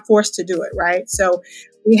 but they're not forced to do it, right? So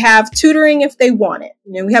we have tutoring if they want it.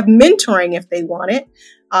 We have mentoring if they want it.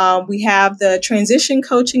 We have the transition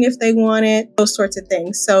coaching if they want it, those sorts of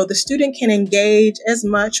things. So the student can engage as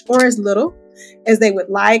much or as little as they would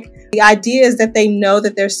like. The idea is that they know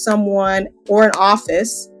that there's someone or an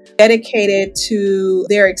office dedicated to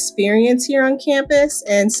their experience here on campus.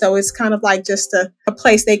 And so it's kind of like just a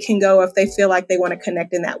place they can go if they feel like they want to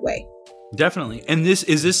connect in that way. Definitely. And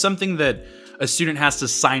is this something that a student has to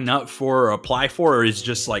sign up for or apply for, or is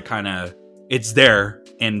just like kind of it's there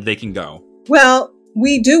and they can go? Well,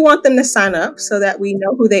 we do want them to sign up so that we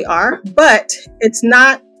know who they are, but it's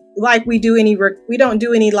not like we don't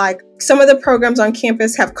do any, like some of the programs on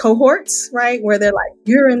campus have cohorts, right? Where they're like,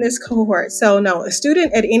 you're in this cohort. So no, a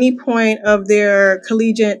student at any point of their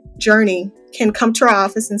collegiate journey can come to our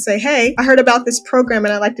office and say, hey, I heard about this program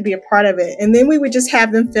and I'd like to be a part of it. And then we would just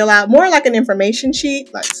have them fill out more like an information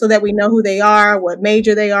sheet, like, so that we know who they are, what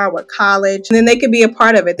major they are, what college, and then they could be a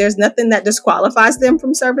part of it. There's nothing that disqualifies them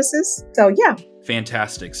from services. So yeah.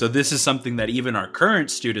 Fantastic. So this is something that even our current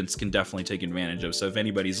students can definitely take advantage of. So if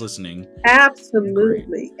anybody's listening.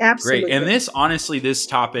 Absolutely. Absolutely. Great. And this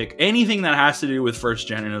topic, anything that has to do with first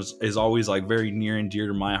gen is always like very near and dear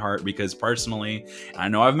to my heart, because personally, I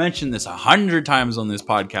know I've mentioned this 100 times on this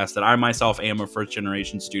podcast that I myself am a first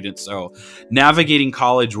generation student. So navigating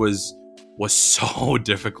college was so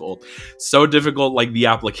difficult, like the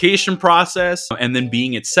application process and then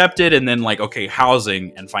being accepted and then like, okay,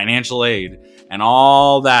 housing and financial aid and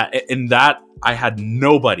all that. And that I had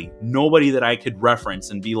nobody that I could reference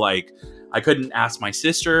and be like, I couldn't ask my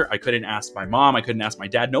sister. I couldn't ask my mom. I couldn't ask my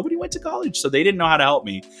dad. Nobody went to college. So they didn't know how to help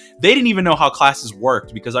me. They didn't even know how classes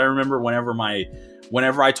worked, because I remember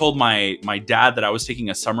whenever I told my dad that I was taking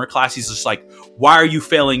a summer class, he's just like, why are you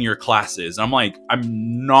failing your classes? And I'm like,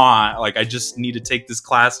 I'm not. Like, I just need to take this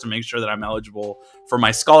class to make sure that I'm eligible for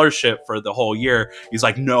my scholarship for the whole year. He's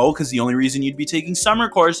like, no, because the only reason you'd be taking summer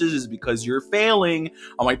courses is because you're failing.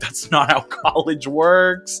 I'm like, that's not how college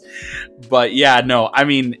works. But yeah, no, I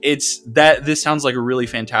mean, this sounds like a really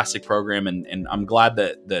fantastic program. And I'm glad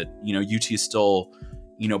that UT is still,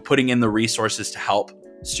 putting in the resources to help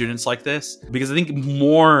students like this, because I think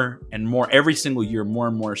more and more every single year, more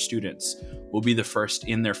and more students will be the first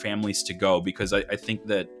in their families to go, because I think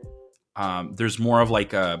that there's more of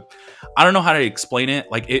like I don't know how to explain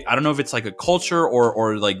it. Like, I don't know if it's like a culture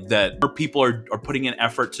or like that more people are putting in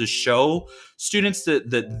effort to show students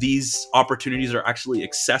that these opportunities are actually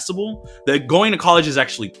accessible, that going to college is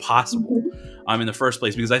actually possible in the first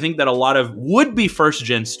place. Because I think that a lot of would-be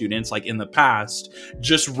first-gen students, like in the past,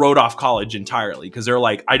 just wrote off college entirely because they're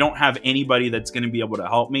like, I don't have anybody that's going to be able to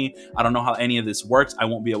help me. I don't know how any of this works. I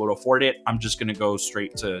won't be able to afford it. I'm just going to go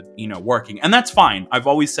straight to, working. And that's fine. I've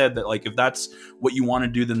always said that, like, if that's what you want to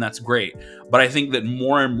do, then that's great. But I think that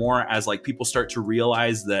more and more as like people start to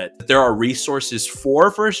realize that there are resources for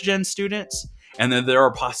first-gen students, and then there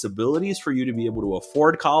are possibilities for you to be able to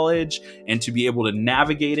afford college and to be able to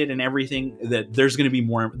navigate it and everything, that there's going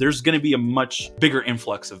to be a much bigger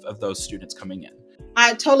influx of those students coming in.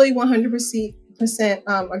 I totally 100%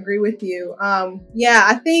 agree with you.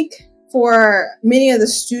 I think for many of the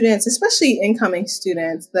students, especially incoming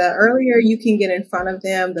students, the earlier you can get in front of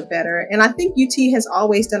them, the better. And I think UT has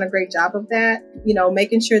always done a great job of that,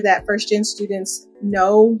 making sure that first gen students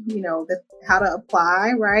know, how to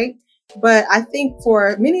apply, right? But I think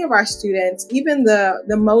for many of our students, even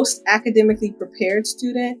the most academically prepared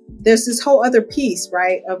student, there's this whole other piece,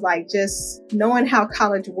 right, of like just knowing how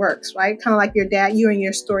college works, right? Kind of like your dad, you and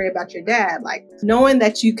your story about your dad, like knowing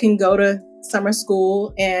that you can go to summer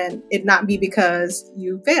school and it not be because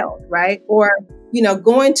you failed, right? Or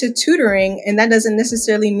going to tutoring, and that doesn't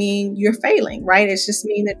necessarily mean you're failing, right? It's just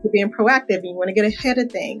mean that you're being proactive and you want to get ahead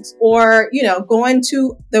of things. Or, going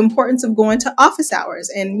to the importance of going to office hours.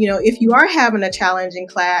 And, if you are having a challenge in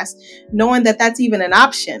class, knowing that that's even an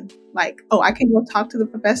option, like, oh, I can go talk to the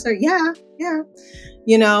professor. Yeah.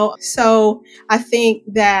 So I think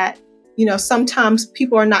that, sometimes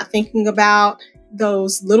people are not thinking about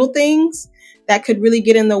those little things that could really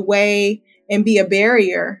get in the way and be a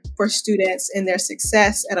barrier for students in their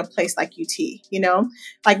success at a place like UT,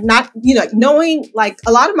 like not, knowing, like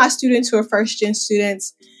a lot of my students who are first gen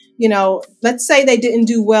students, let's say they didn't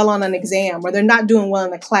do well on an exam or they're not doing well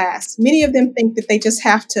in the class. Many of them think that they just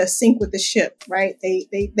have to sink with the ship, right? They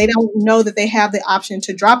don't know that they have the option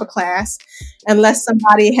to drop a class unless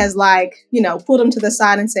somebody has pulled them to the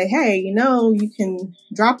side and say, hey, you can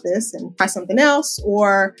drop this and try something else,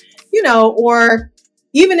 or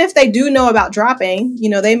even if they do know about dropping,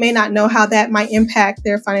 they may not know how that might impact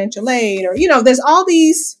their financial aid, or, there's all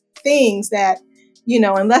these things that,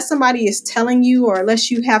 unless somebody is telling you, or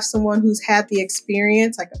unless you have someone who's had the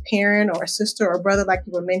experience, like a parent or a sister or a brother, like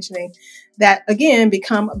you were mentioning, that, again,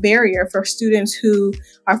 become a barrier for students who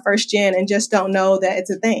are first gen and just don't know that it's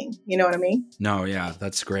a thing. You know what I mean? No, yeah,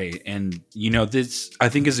 that's great. And, this I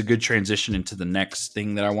think is a good transition into the next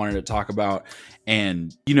thing that I wanted to talk about.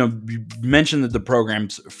 And, you mentioned that the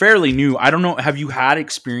program's fairly new. I don't know, have you had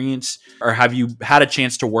experience or have you had a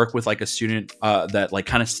chance to work with like a student that like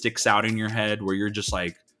kind of sticks out in your head where you're just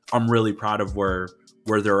like, I'm really proud of where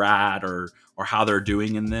they're at or how they're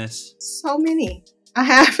doing in this? So many. I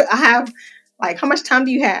have like, how much time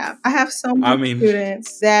do you have? I have so many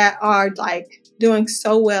students that are like doing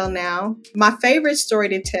so well now. My favorite story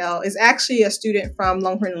to tell is actually a student from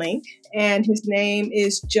Longhorn Link, and his name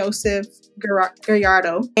is Joseph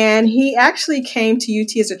Gallardo. And he actually came to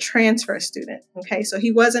UT as a transfer student. Okay, so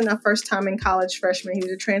he wasn't a first time in college freshman. He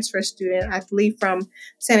was a transfer student, I believe, from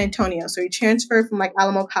San Antonio. So he transferred from like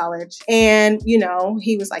Alamo College. And,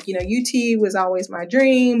 he was like, UT was always my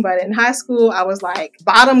dream. But in high school, I was like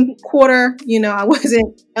bottom quarter. I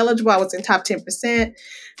wasn't eligible. I was in top 10%.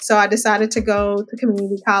 So I decided to go to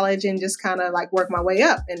community college and just kind of like work my way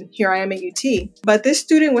up. And here I am at UT. But this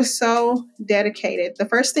student was so dedicated. The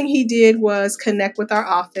first thing he did was connect with our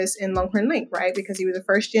office in Longhorn Link, right? Because he was a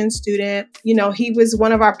first gen student. He was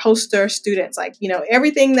one of our poster students. Like,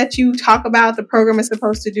 everything that you talk about the program is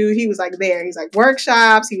supposed to do, he was like there. He's like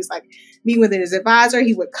workshops. He was like meeting with his advisor.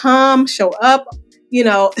 He would come, show up,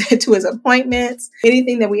 to his appointments,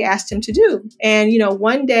 anything that we asked him to do. And,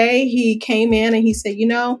 one day he came in and he said,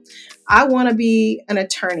 I want to be an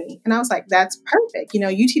attorney. And I was like, that's perfect.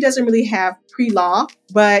 UT doesn't really have pre-law,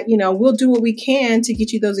 but, we'll do what we can to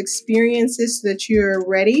get you those experiences so that you're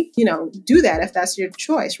ready, do that if that's your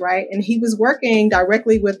choice, right? And he was working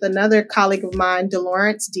directly with another colleague of mine,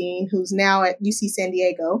 DeLawrence Dean, who's now at UC San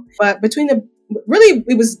Diego. But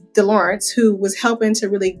it was DeLawrence who was helping to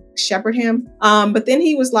really shepherd him. But then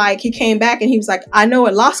he came back and he was like, I know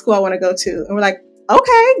what law school I want to go to. And we're like,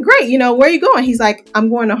 okay, great. Where are you going? He's like, I'm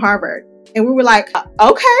going to Harvard. And we were like,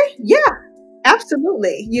 okay, yeah,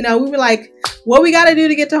 absolutely. We were like, what we got to do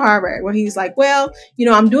to get to Harvard? Well, he's like, well,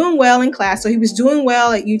 I'm doing well in class. So he was doing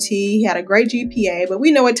well at UT. He had a great GPA, but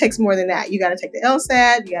we know it takes more than that. You got to take the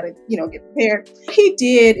LSAT. You got to, get prepared. What he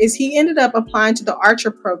did is he ended up applying to the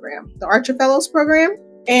Archer program, the Archer Fellows program.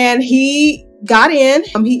 And he got in.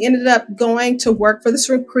 He ended up going to work for the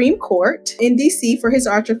Supreme Court in DC for his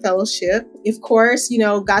Archer Fellowship. Of course,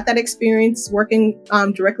 got that experience working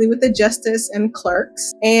directly with the justice and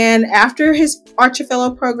clerks. And after his Archer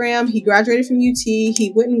Fellow program, he graduated from UT.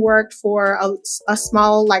 He went and worked for a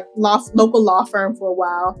small local law firm for a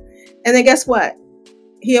while. And then guess what?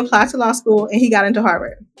 He applied to law school and he got into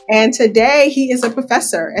Harvard. And today he is a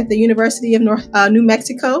professor at the University of New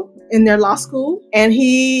Mexico in their law school. And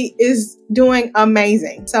he is doing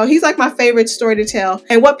amazing. So he's like my favorite story to tell.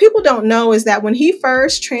 And what people don't know is that when he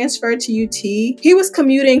first transferred to UT, he was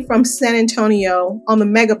commuting from San Antonio on the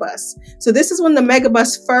Megabus. So this is when the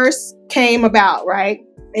Megabus first came about, right?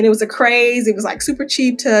 And it was a craze. It was like super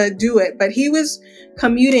cheap to do it. But he was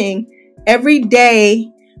commuting every day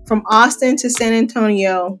from Austin to San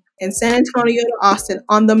Antonio and San Antonio to Austin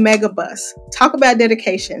on the Megabus. Talk about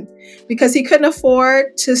dedication, because he couldn't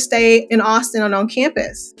afford to stay in Austin and on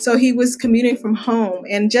campus. So he was commuting from home,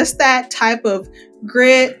 and just that type of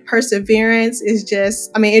grit, perseverance is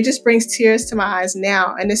just, it just brings tears to my eyes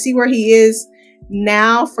now. And to see where he is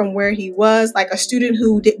now from where he was, like a student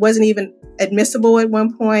who wasn't even admissible at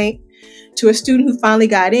one point, to a student who finally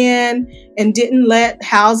got in and didn't let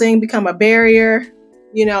housing become a barrier,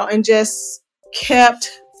 and just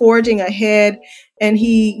kept forging ahead. And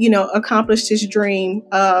he, accomplished his dream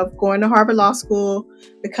of going to Harvard Law School,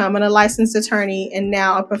 becoming a licensed attorney, and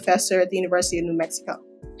now a professor at the University of New Mexico.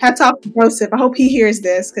 Hats off to Joseph. I hope he hears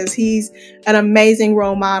this because he's an amazing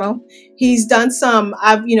role model. He's done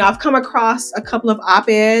I've come across a couple of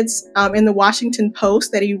op-eds in the Washington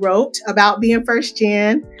Post that he wrote about being first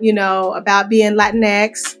gen, about being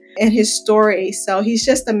Latinx, and his story. So he's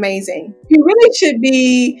just amazing. He really should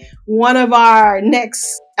be one of our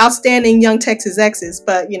next outstanding young Texas Exes,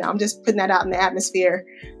 but I'm just putting that out in the atmosphere.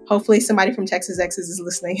 Hopefully somebody from Texas Exes is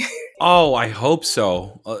listening. Oh, I hope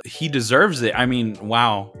so. He deserves it.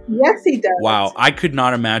 Wow. Yes, he does. Wow. I could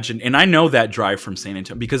not imagine. And I know that drive from San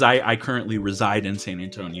Antonio because I currently reside in San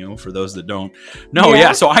Antonio, for those that don't know.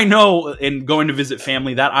 Yeah. So I know, in going to visit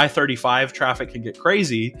family, that I-35 traffic can get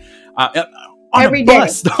crazy. Every day.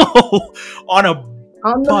 Bus, though. on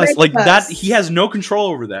the bus. Like bus. That, he has no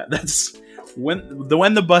control over that. That's when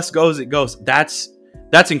the bus goes, it goes. That's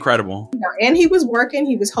incredible. And he was working.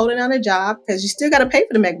 He was holding on a job because you still got to pay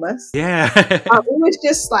for the Megabus. Yeah. It was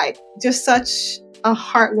just such a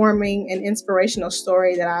heartwarming and inspirational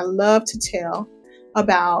story that I love to tell.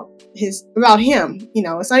 about him.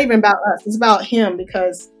 It's not even about us. It's about him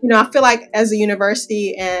because, I feel like as a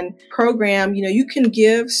university and program, you can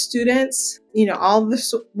give students, all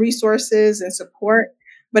the resources and support,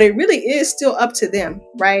 but it really is still up to them,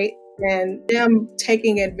 right? And them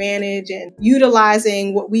taking advantage and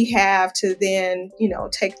utilizing what we have to then,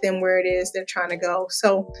 take them where it is they're trying to go.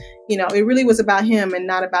 So, it really was about him and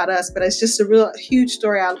not about us, but it's just a real huge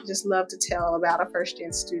story I would just love to tell about a first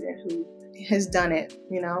gen student who has done it.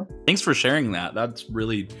 Thanks for sharing that. That's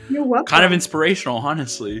really You're welcome. kind of inspirational,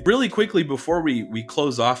 honestly. Really quickly before we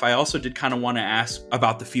close off, I also did kind of want to ask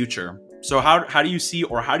about the future. So how do you see,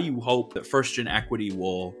 or how do you hope that first gen equity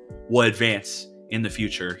will advance in the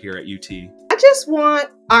future here at UT? I just want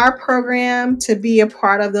our program to be a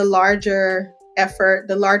part of the larger effort,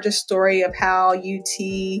 the larger story of how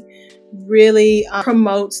UT really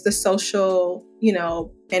promotes the social,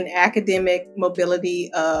 and academic mobility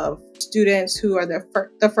of students who are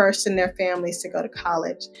the first in their families to go to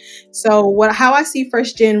college. So how I see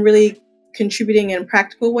First Gen really contributing in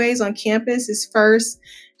practical ways on campus is first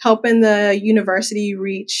helping the university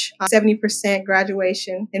reach 70%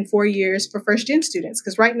 graduation in 4 years for first gen students.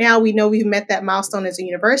 Because right now we know we've met that milestone as a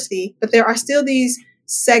university, but there are still these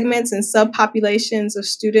segments and subpopulations of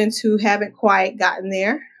students who haven't quite gotten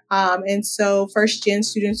there. And so first gen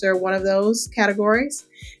students are one of those categories.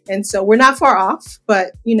 And so we're not far off,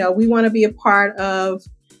 but, we want to be a part of,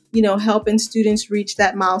 helping students reach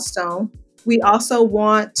that milestone. We also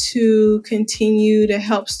want to continue to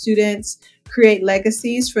help students create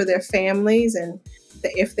legacies for their families, and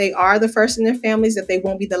if they are the first in their families, that they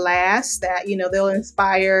won't be the last, that they'll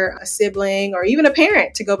inspire a sibling or even a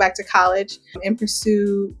parent to go back to college and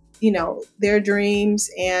pursue their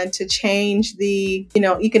dreams and to change the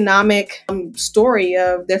economic story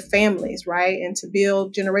of their families, right? And to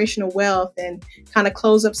build generational wealth and kind of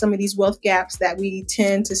close up some of these wealth gaps that we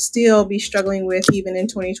tend to still be struggling with even in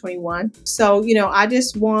 2021. So I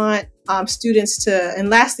just want students to,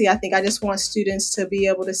 and lastly, I just want students to be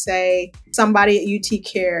able to say somebody at UT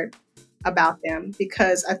cared about them,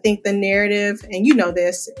 because I think the narrative, and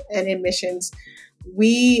this in admissions,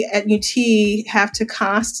 we at UT have to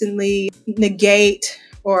constantly negate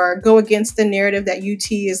or go against the narrative that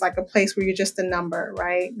UT is like a place where you're just a number,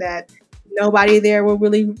 right? That nobody there will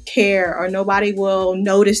really care or nobody will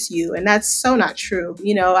notice you. And that's so not true.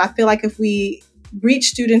 I feel like if we reach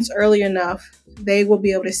students early enough, they will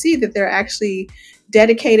be able to see that they're actually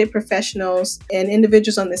dedicated professionals and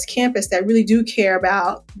individuals on this campus that really do care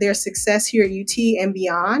about their success here at UT and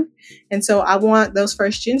beyond. And so I want those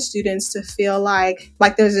first gen students to feel like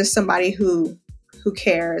there's just somebody who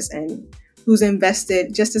cares and who's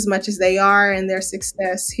invested just as much as they are in their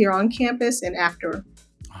success here on campus and after.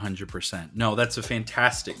 100%. No, that's a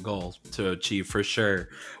fantastic goal to achieve for sure.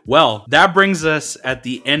 Well, that brings us at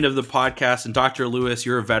the end of the podcast. And Dr. Lewis,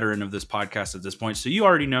 you're a veteran of this podcast at this point, so you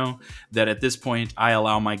already know that at this point, I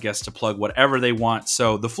allow my guests to plug whatever they want.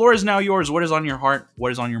 So the floor is now yours. What is on your heart?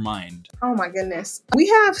 What is on your mind? Oh my goodness. We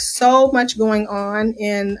have so much going on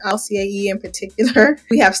in LCAE in particular.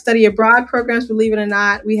 We have study abroad programs, believe it or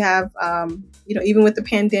not. We have, even with the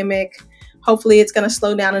pandemic, hopefully it's going to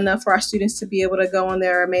slow down enough for our students to be able to go on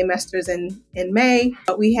their Maymesters in May.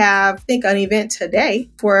 But we have, I think, an event today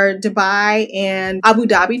for Dubai and Abu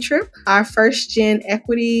Dhabi trip, our first gen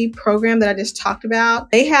equity program that I just talked about.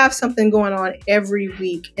 They have something going on every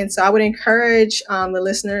week. And so I would encourage the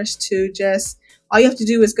listeners to just, all you have to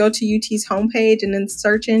do is go to UT's homepage and then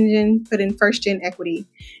search engine, put in first gen equity.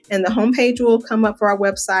 And the homepage will come up for our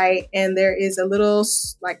website. And there is a little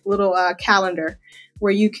calendar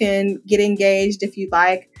where you can get engaged if you'd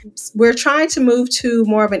like. We're trying to move to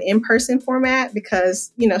more of an in-person format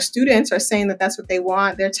because, students are saying that that's what they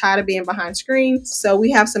want. They're tired of being behind screens. So we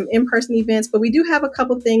have some in-person events, but we do have a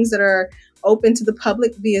couple things that are open to the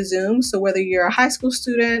public via Zoom. So whether you're a high school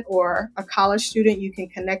student or a college student, you can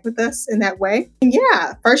connect with us in that way. And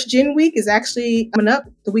yeah, First Gen Week is actually coming up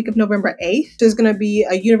the week of November 8th. There's going to be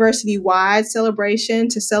a university-wide celebration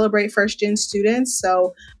to celebrate First Gen students.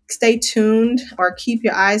 So stay tuned or keep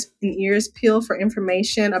your eyes and ears peeled for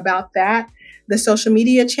information about that. The social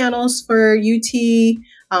media channels for UT,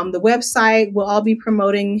 the website, will all be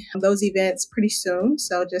promoting those events pretty soon.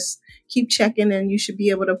 So just keep checking and you should be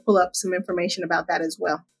able to pull up some information about that as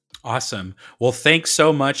well. Awesome. Well, thanks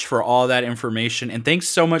so much for all that information. And thanks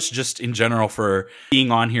so much just in general for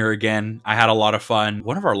being on here again. I had a lot of fun.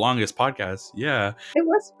 One of our longest podcasts. Yeah. It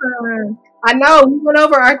was fun. I know we went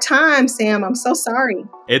over our time, Sam. I'm so sorry.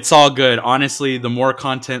 It's all good. Honestly, the more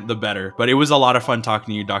content, the better. But it was a lot of fun talking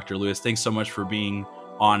to you, Dr. Lewis. Thanks so much for being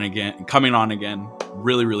on again, coming on again.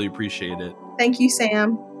 Really, really appreciate it. Thank you,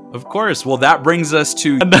 Sam. Of course. Well, that brings us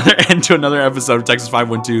to another episode of Texas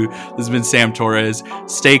 512. This has been Sam Torres.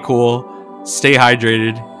 Stay cool, stay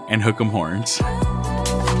hydrated, and hook 'em horns.